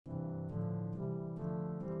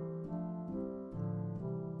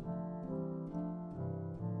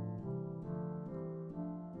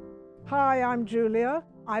Hi, I'm Julia.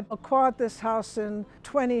 I acquired this house in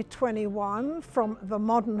 2021 from the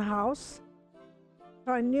Modern House.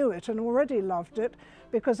 I knew it and already loved it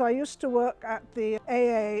because I used to work at the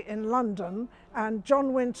AA in London, and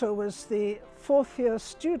John Winter was the fourth-year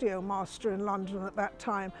studio master in London at that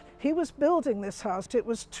time. He was building this house. It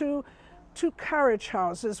was two carriage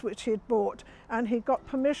houses which he'd bought, and he got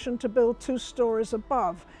permission to build 2 stories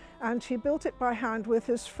above. And he built it by hand with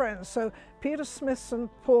his friends. So Peter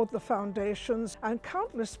Smithson poured the foundations, and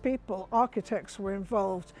countless people, architects, were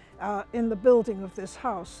involved in the building of this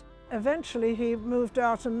house. Eventually he moved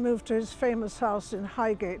out and moved to his famous house in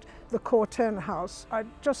Highgate, the Corten House.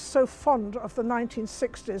 I'm just so fond of the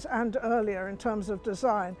 1960s and earlier in terms of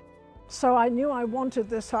design. So I knew I wanted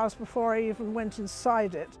this house before I even went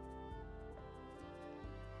inside it.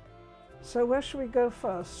 So where should we go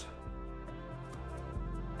first?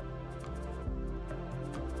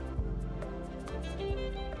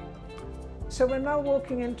 So we're now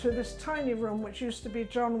walking into this tiny room which used to be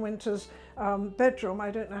John Winter's bedroom.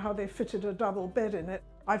 I don't know how they fitted a double bed in it.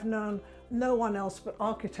 I've known no one else but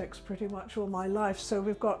architects pretty much all my life. So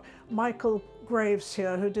we've got Michael Graves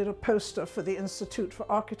here, who did a poster for the Institute for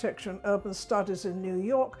Architecture and Urban Studies in New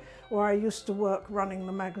York, where I used to work running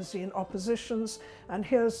the magazine Oppositions. And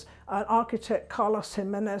here's an architect, Carlos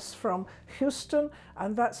Jimenez from Houston,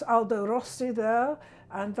 and that's Aldo Rossi there,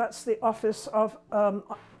 and that's the Office of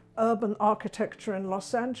Urban Architecture in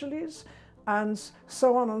Los Angeles, and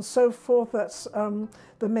so on and so forth. That's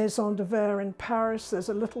the Maison de Verre in Paris. There's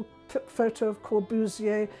a little photo of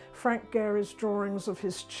Corbusier, Frank Gehry's drawings of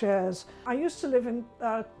his chairs. I used to live in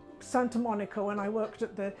Santa Monica when I worked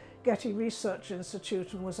at the Getty Research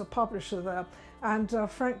Institute and was a publisher there. And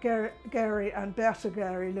Frank Gehry and Berta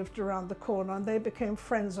Gehry lived around the corner, and they became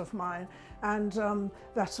friends of mine. And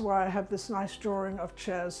that's why I have this nice drawing of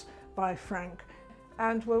chairs by Frank.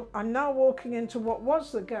 And I'm now walking into what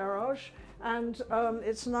was the garage, and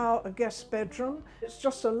it's now a guest bedroom. It's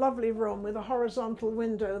just a lovely room with a horizontal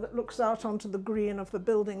window that looks out onto the green of the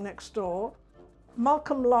building next door.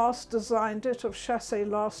 Malcolm Last designed it, of Chassé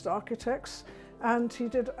Last Architects, and he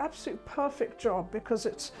did an absolute perfect job because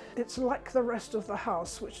it's like the rest of the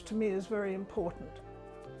house, which to me is very important.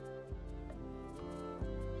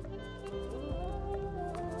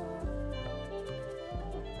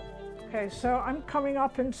 Okay, so I'm coming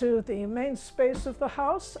up into the main space of the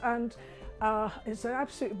house, and it's an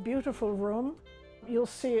absolutely beautiful room. You'll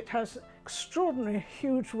see it has extraordinary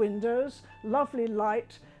huge windows, lovely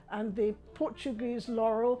light, and the Portuguese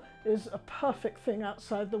laurel is a perfect thing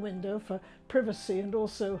outside the window for privacy and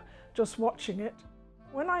also just watching it.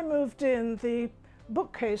 When I moved in, the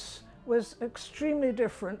bookcase was extremely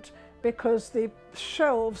different because the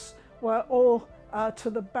shelves were all to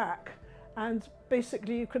the back, and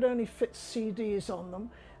basically you could only fit CDs on them,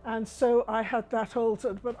 and so I had that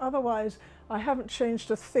altered, but otherwise I haven't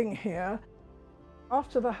changed a thing here.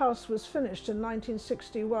 After the house was finished in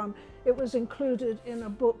 1961, it was included in a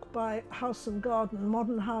book by House and Garden,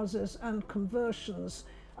 Modern Houses and Conversions,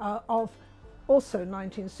 of also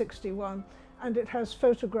 1961, and it has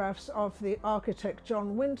photographs of the architect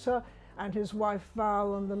John Winter and his wife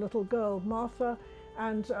Val and the little girl Martha,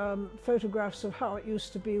 and photographs of how it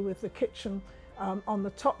used to be with the kitchen on the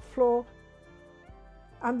top floor.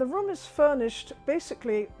 And the room is furnished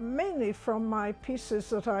basically mainly from my pieces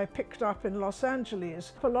that I picked up in Los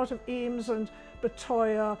Angeles. A lot of Eames and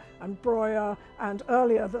Bertoia and Breuer, and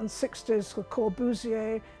earlier than 60s, the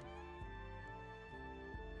Corbusier.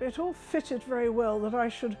 It all fitted very well that I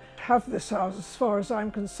should have this house. As far as I'm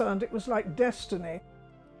concerned, it was like destiny.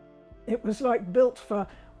 It was like built for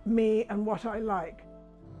me and what I like.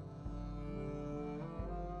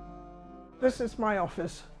 This is my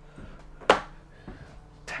office.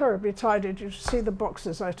 Terribly tidy. You should see the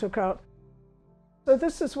boxes I took out. So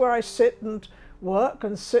this is where I sit and work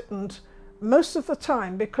and sit and most of the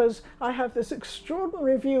time, because I have this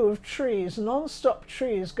extraordinary view of trees, non-stop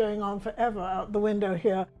trees going on forever out the window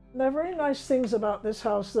here. And there are very nice things about this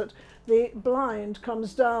house, that the blind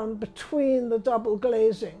comes down between the double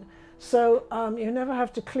glazing. So you never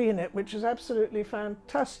have to clean it, which is absolutely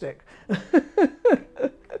fantastic.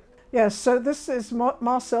 Yes, so this is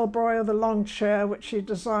Marcel Breuer, the long chair, which he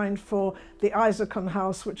designed for the Isaacon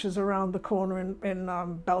house, which is around the corner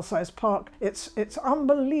in Belsize Park. It's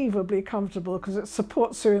unbelievably comfortable because it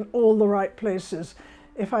supports you in all the right places.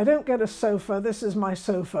 If I don't get a sofa, this is my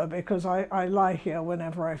sofa, because I lie here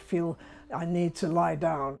whenever I feel I need to lie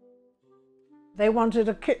down. They wanted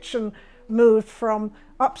a kitchen moved from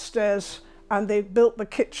upstairs, and they built the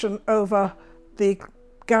kitchen over the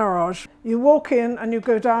garage. You walk in and you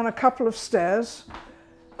go down a couple of stairs,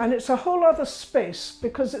 And it's a whole other space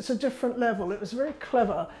because it's a different level. It was very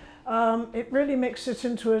clever. It really makes it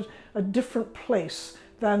into a different place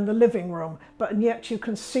than the living room, but yet you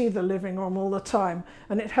can see the living room all the time.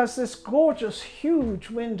 And it has this gorgeous, huge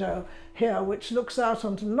window here, which looks out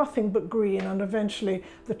onto nothing but green and eventually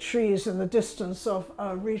the trees in the distance of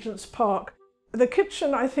Regent's Park. The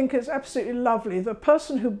kitchen, I think, is absolutely lovely. The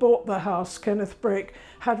person who bought the house, Kenneth Brake,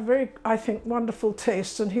 had very, I think, wonderful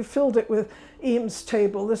taste, and he filled it with Eames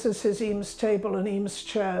table. This is his Eames table and Eames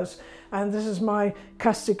chairs. And this is my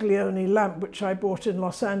Castiglione lamp, which I bought in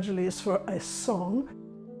Los Angeles for a song.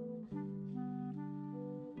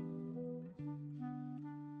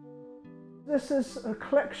 This is a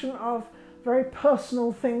collection of very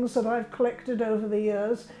personal things that I've collected over the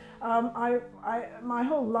years. My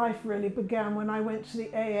whole life really began when I went to the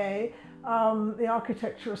AA, the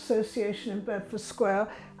Architecture Association in Bedford Square,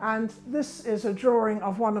 and this is a drawing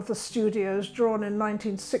of one of the studios drawn in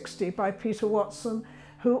 1960 by Peter Watson,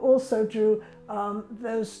 who also drew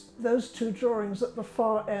those two drawings at the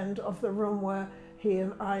far end of the room where he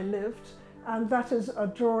and I lived. And that is a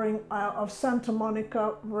drawing of Santa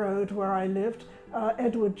Monica Road where I lived.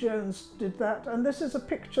 Edward Jones did that. And this is a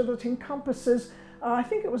picture that encompasses, I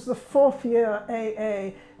think it was the 4th year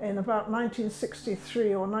AA in about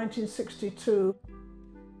 1963 or 1962.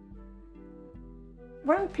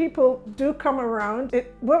 When people do come around,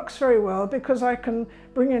 it works very well because I can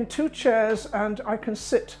bring in 2 chairs and I can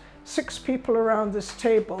sit 6 people around this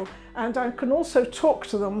table, and I can also talk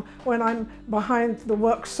to them when I'm behind the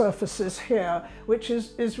work surfaces here, which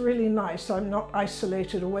is really nice. I'm not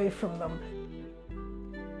isolated away from them.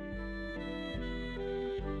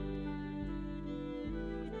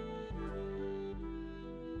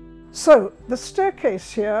 So the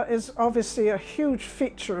staircase here is obviously a huge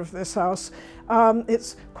feature of this house.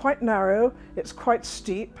 It's quite narrow, it's quite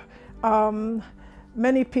steep.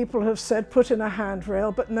 Many people have said put in a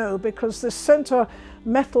handrail, but no, because the center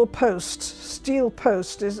metal post, steel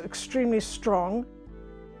post, is extremely strong.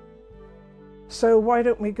 So why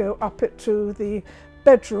don't we go up it to the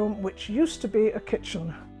bedroom, which used to be a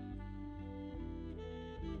kitchen.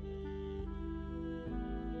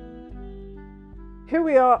 Here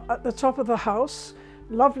we are at the top of the house.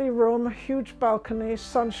 Lovely room, huge balcony,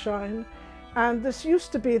 sunshine, and this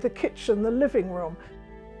used to be the kitchen, the living room.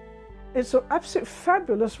 It's an absolute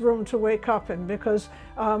fabulous room to wake up in because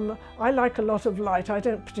I like a lot of light. I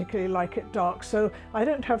don't particularly like it dark, so I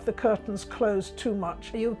don't have the curtains closed too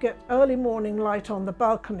much. You get early morning light on the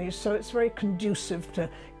balcony, so it's very conducive to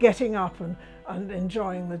getting up and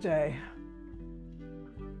enjoying the day.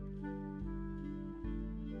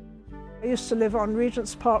 I used to live on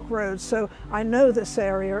Regent's Park Road, so I know this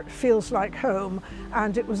area. It feels like home,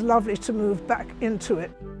 and it was lovely to move back into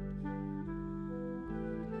it.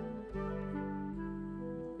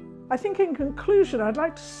 I think in conclusion, I'd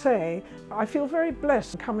like to say I feel very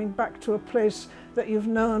blessed coming back to a place that you've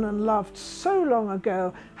known and loved so long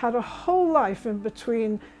ago, had a whole life in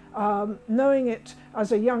between knowing it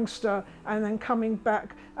as a youngster and then coming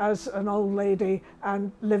back as an old lady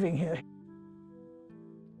and living here.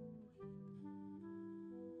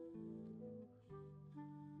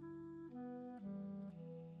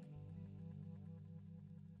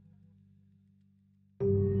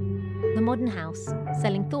 The Modern House,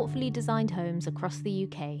 selling thoughtfully designed homes across the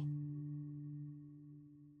UK.